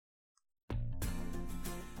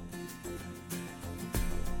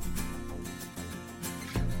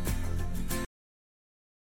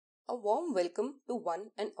A warm welcome to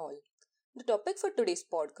one and all. The topic for today's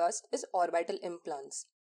podcast is orbital implants.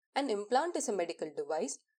 An implant is a medical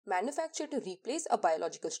device manufactured to replace a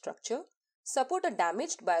biological structure, support a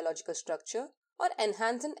damaged biological structure, or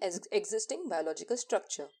enhance an existing biological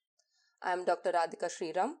structure. I am Dr. Radhika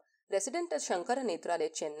Sriram, resident at Shankara Nethralaya,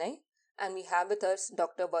 Chennai, and we have with us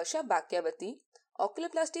Dr. Varsha Bhakyavati,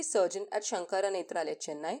 oculoplasty surgeon at Shankara Nethralaya,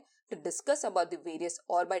 Chennai, to discuss about the various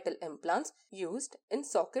orbital implants used in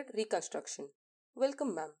socket reconstruction.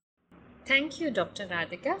 Welcome, ma'am. Thank you, Dr.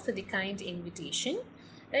 Radhika, for the kind invitation.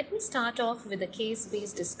 Let me start off with a case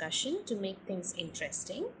based discussion to make things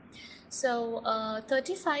interesting. So, a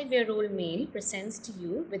 35-year-old male presents to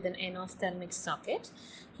you with an enophthalmic socket.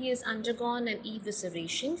 He has undergone an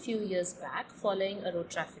evisceration few years back following a road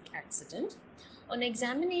traffic accident. On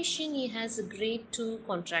examination, he has a grade 2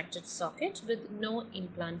 contracted socket with no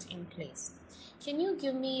implant in place. Can you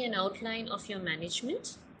give me an outline of your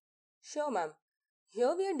management? Sure, ma'am.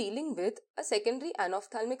 Here we are dealing with a secondary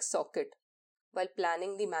anophthalmic socket. While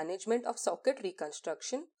planning the management of socket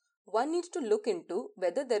reconstruction, one needs to look into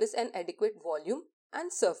whether there is an adequate volume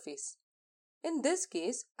and surface. In this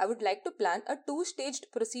case, I would like to plan a two-staged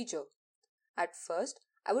procedure. At first,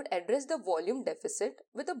 I would address the volume deficit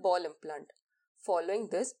with a ball implant. Following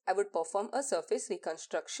this, I would perform a surface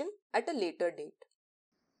reconstruction at a later date.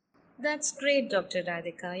 That's great, Dr.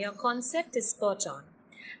 Radhika. Your concept is spot on.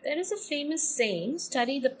 There is a famous saying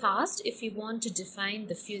study the past if you want to define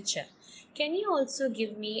the future. Can you also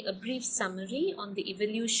give me a brief summary on the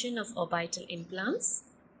evolution of orbital implants?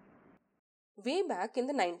 Way back in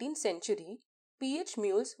the 19th century, P.H.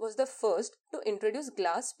 Mules was the first to introduce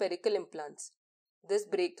glass spherical implants. This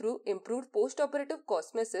breakthrough improved postoperative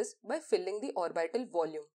cosmesis by filling the orbital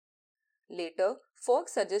volume. Later, Fogg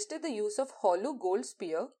suggested the use of hollow gold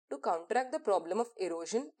sphere to counteract the problem of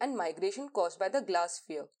erosion and migration caused by the glass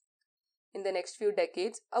sphere. In the next few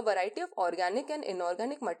decades, a variety of organic and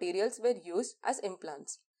inorganic materials were used as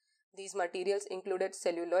implants. These materials included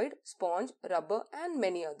celluloid, sponge, rubber, and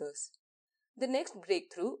many others. The next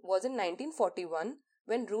breakthrough was in 1941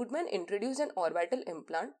 when Rudman introduced an orbital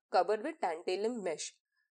implant covered with tantalum mesh,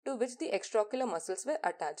 to which the extraocular muscles were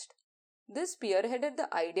attached. This spearheaded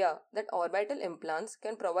the idea that orbital implants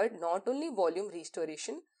can provide not only volume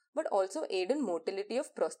restoration but also aid in motility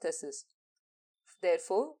of prosthesis.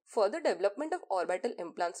 Therefore, further development of orbital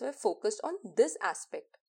implants were focused on this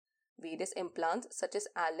aspect. Various implants such as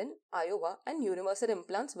Allen, Iowa, and Universal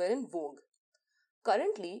implants were in vogue.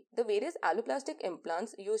 Currently, the various alloplastic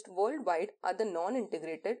implants used worldwide are the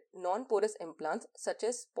non-integrated, non-porous implants such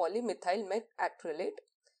as polymethyl methacrylate,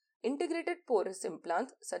 integrated porous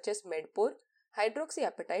implants such as Medpor,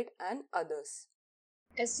 hydroxyapatite, and others.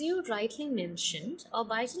 As you rightly mentioned,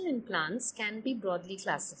 orbital implants can be broadly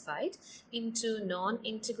classified into non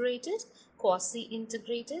integrated, quasi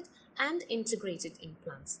integrated, and integrated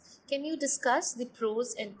implants. Can you discuss the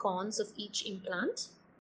pros and cons of each implant?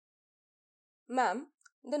 Ma'am,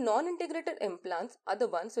 the non-integrated implants are the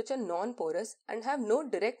ones which are non-porous and have no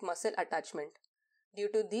direct muscle attachment. Due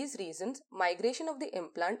to these reasons, migration of the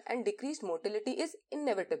implant and decreased motility is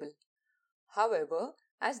inevitable. However,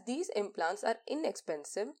 as these implants are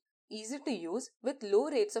inexpensive, easy to use with low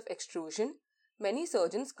rates of extrusion, many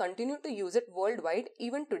surgeons continue to use it worldwide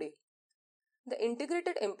even today. The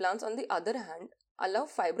integrated implants, on the other hand, allow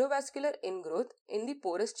fibrovascular ingrowth in the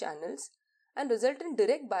porous channels and result in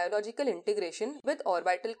direct biological integration with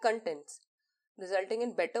orbital contents, resulting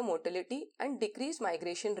in better motility and decreased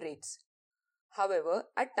migration rates. However,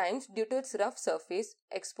 at times, due to its rough surface,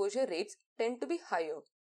 exposure rates tend to be higher.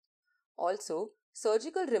 Also,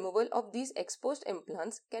 surgical removal of these exposed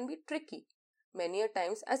implants can be tricky, many a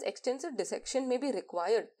times as extensive dissection may be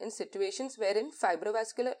required in situations wherein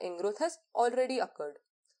fibrovascular ingrowth has already occurred.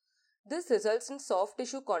 This results in soft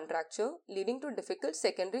tissue contracture, leading to difficult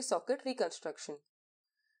secondary socket reconstruction.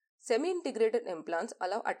 Semi-integrated implants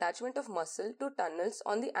allow attachment of muscle to tunnels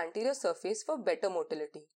on the anterior surface for better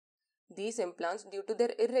motility. These implants, due to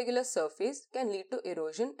their irregular surface, can lead to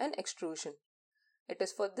erosion and extrusion. It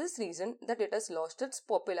is for this reason that it has lost its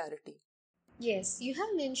popularity. Yes, you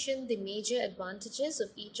have mentioned the major advantages of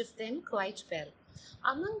each of them quite well.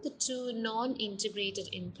 Among the two non integrated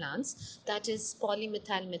implants, that is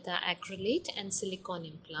polymethyl methacrylate and silicone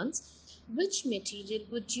implants, which material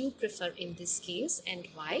would you prefer in this case and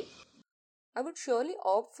why? I would surely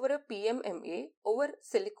opt for a PMMA over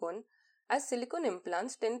silicone, as silicone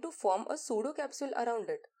implants tend to form a pseudocapsule around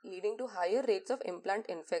it, leading to higher rates of implant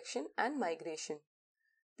infection and migration.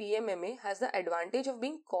 PMMA has the advantage of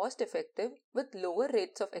being cost effective with lower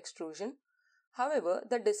rates of extrusion. However,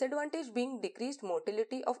 the disadvantage being decreased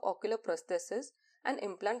motility of ocular prosthesis and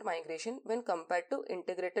implant migration when compared to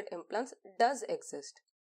integrated implants does exist.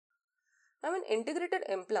 Now, in integrated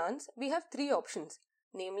implants, we have three options,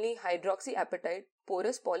 namely hydroxyapatite,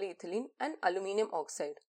 porous polyethylene, and aluminium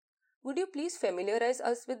oxide. Would you please familiarize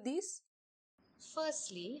us with these?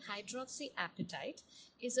 Firstly, hydroxyapatite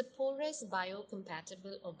is a porous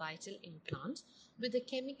biocompatible orbital implant with a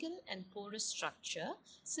chemical and porous structure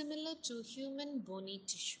similar to human bony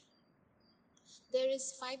tissue. There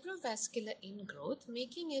is fibrovascular ingrowth,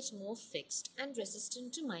 making it more fixed and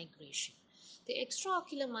resistant to migration. The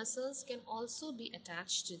extraocular muscles can also be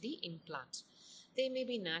attached to the implant. They may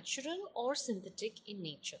be natural or synthetic in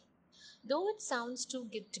nature. Though it sounds too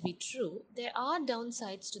good to be true, there are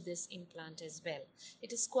downsides to this implant as well.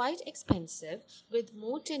 It is quite expensive with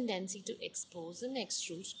more tendency to expose and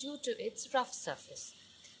extrude due to its rough surface.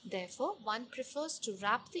 Therefore, one prefers to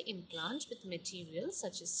wrap the implant with materials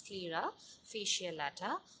such as sclera, fascia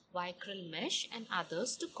lata, vicryl mesh, and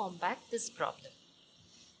others to combat this problem.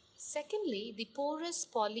 Secondly, the porous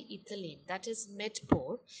polyethylene, that is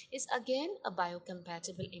Medpore, is again a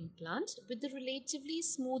biocompatible implant with a relatively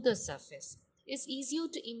smoother surface. It is easier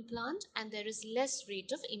to implant and there is less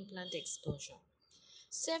rate of implant exposure.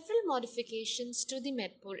 Several modifications to the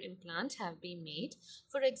Medpore implant have been made.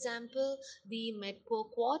 For example, the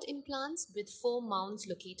Medpore quad implants with four mounts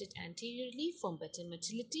located anteriorly for better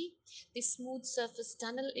motility, the smooth surface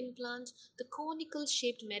tunnel implant, the conical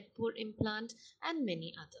shaped Medpore implant, and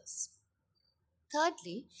many others.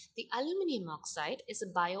 Thirdly, the aluminum oxide is a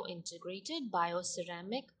bio-integrated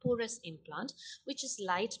bioceramic porous implant which is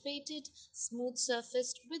light-weighted,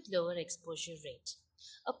 smooth-surfaced with lower exposure rate.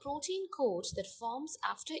 A protein coat that forms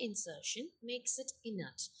after insertion makes it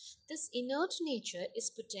inert. This inert nature is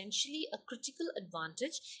potentially a critical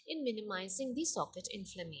advantage in minimizing the socket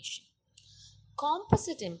inflammation.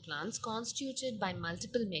 Composite implants constituted by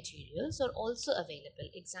multiple materials are also available.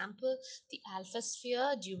 Example, the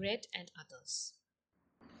AlphaSphere, Duret, and others.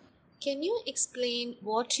 Can you explain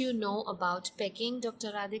what you know about pegging,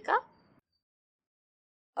 Dr. Radhika?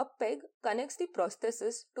 A peg connects the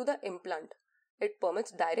prosthesis to the implant. It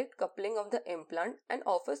permits direct coupling of the implant and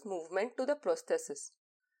offers movement to the prosthesis.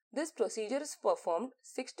 This procedure is performed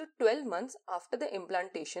 6 to 12 months after the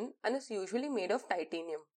implantation and is usually made of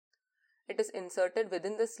titanium. It is inserted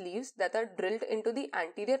within the sleeves that are drilled into the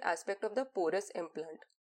anterior aspect of the porous implant.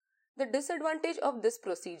 The disadvantage of this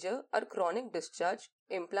procedure are chronic discharge,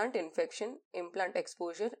 implant infection, implant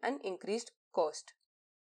exposure, and increased cost.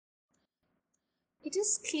 It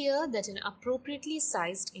is clear that an appropriately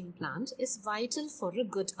sized implant is vital for a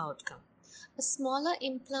good outcome. A smaller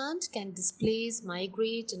implant can displace,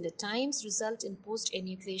 migrate, and at times result in post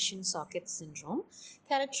enucleation socket syndrome,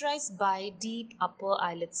 characterized by deep upper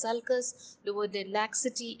eyelid sulcus, lower lid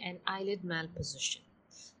laxity, and eyelid malposition.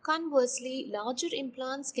 Conversely, larger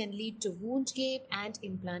implants can lead to wound gape and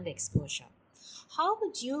implant exposure. How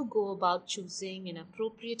would you go about choosing an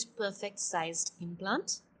appropriate perfect sized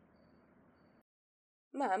implant?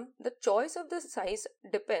 Ma'am, the choice of the size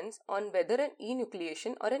depends on whether an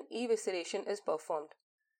enucleation or an evisceration is performed.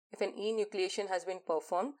 If an enucleation has been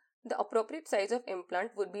performed, the appropriate size of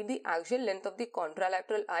implant would be the axial length of the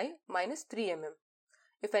contralateral eye minus 3 mm.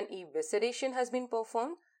 If an evisceration has been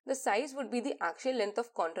performed, the size would be the axial length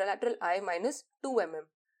of contralateral eye minus 2 mm.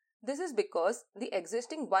 This is because the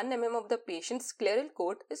existing 1 mm of the patient's scleral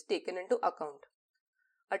coat is taken into account.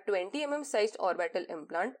 A 20 mm sized orbital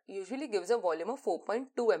implant usually gives a volume of 4.2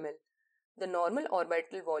 ml. The normal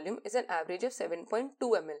orbital volume is an average of 7.2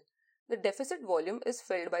 ml. The deficit volume is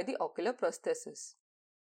filled by the ocular prosthesis.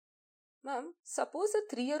 Ma'am, suppose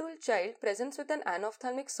a 3-year-old child presents with an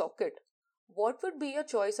anophthalmic socket. What would be your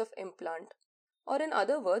choice of implant? Or in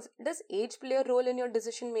other words, does age play a role in your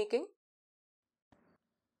decision making?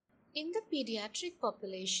 In the pediatric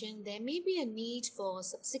population, there may be a need for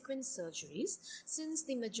subsequent surgeries since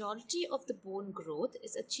the majority of the bone growth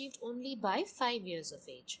is achieved only by 5 years of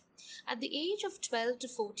age. At the age of 12 to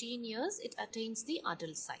 14 years, it attains the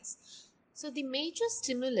adult size. So, the major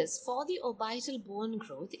stimulus for the orbital bone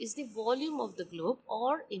growth is the volume of the globe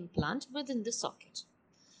or implant within the socket.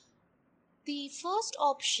 The first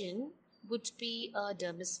option would be a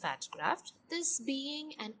dermis fat graft. This,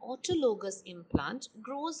 being an autologous implant,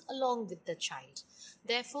 grows along with the child.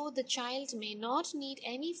 Therefore, the child may not need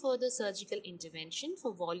any further surgical intervention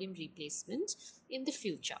for volume replacement in the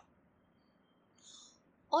future.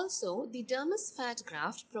 Also, the dermis fat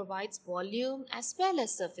graft provides volume as well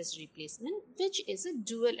as surface replacement, which is a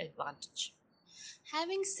dual advantage.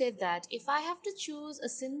 Having said that, if I have to choose a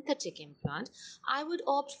synthetic implant, I would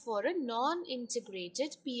opt for a non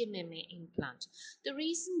integrated PMMA implant. The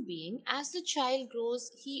reason being, as the child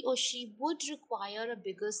grows, he or she would require a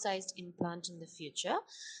bigger sized implant in the future.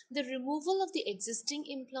 The removal of the existing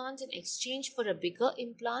implant in exchange for a bigger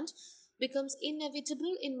implant becomes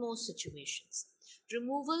inevitable in most situations.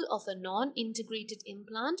 Removal of a non integrated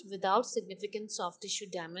implant without significant soft tissue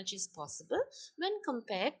damage is possible when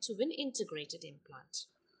compared to an integrated implant.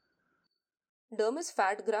 Dermis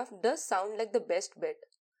fat graft does sound like the best bet,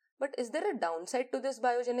 but is there a downside to this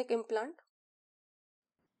biogenic implant?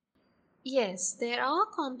 Yes, there are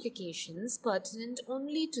complications pertinent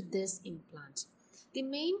only to this implant. The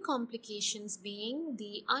main complications being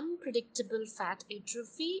the unpredictable fat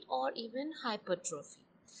atrophy or even hypertrophy,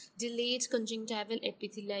 delayed conjunctival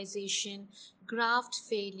epithelialization, graft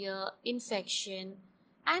failure, infection,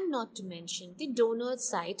 and not to mention the donor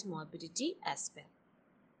site morbidity as well.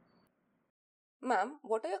 Ma'am,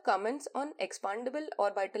 what are your comments on expandable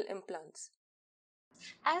orbital implants?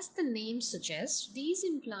 As the name suggests, these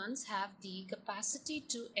implants have the capacity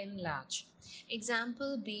to enlarge,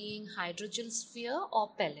 example being hydrogel sphere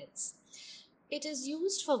or pellets. It is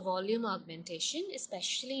used for volume augmentation,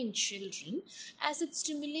 especially in children, as it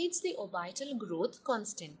stimulates the orbital growth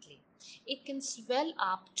constantly. It can swell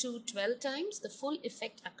up to 12 times the full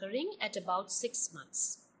effect occurring at about 6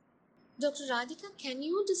 months. Dr. Radhika, can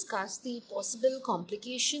you discuss the possible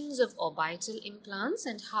complications of orbital implants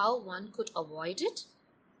and how one could avoid it?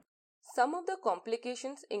 Some of the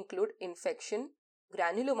complications include infection,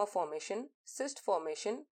 granuloma formation, cyst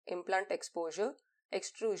formation, implant exposure,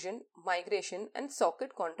 extrusion, migration, and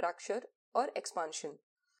socket contracture or expansion.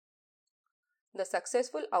 The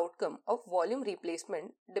successful outcome of volume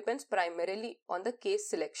replacement depends primarily on the case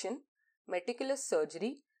selection, meticulous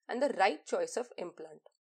surgery, and the right choice of implant.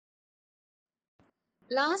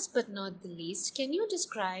 Last but not the least, can you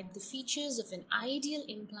describe the features of an ideal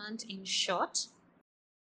implant in short?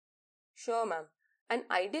 Sure, ma'am. An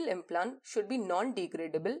ideal implant should be non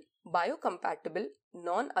degradable, biocompatible,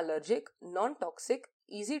 non allergic, non toxic,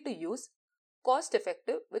 easy to use, cost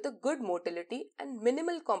effective with a good motility and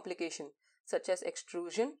minimal complication such as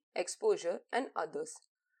extrusion, exposure, and others.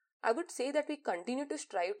 I would say that we continue to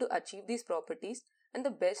strive to achieve these properties and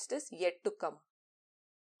the best is yet to come.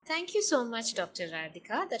 Thank you so much, Dr.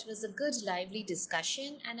 Radhika. That was a good, lively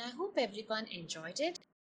discussion, and I hope everyone enjoyed it.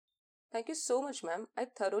 Thank you so much, ma'am. I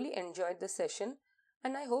thoroughly enjoyed this session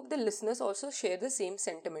and I hope the listeners also share the same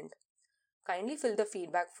sentiment. Kindly fill the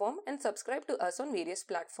feedback form and subscribe to us on various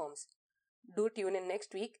platforms. Do tune in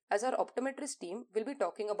next week as our optometrist team will be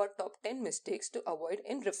talking about top 10 mistakes to avoid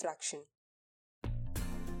in refraction.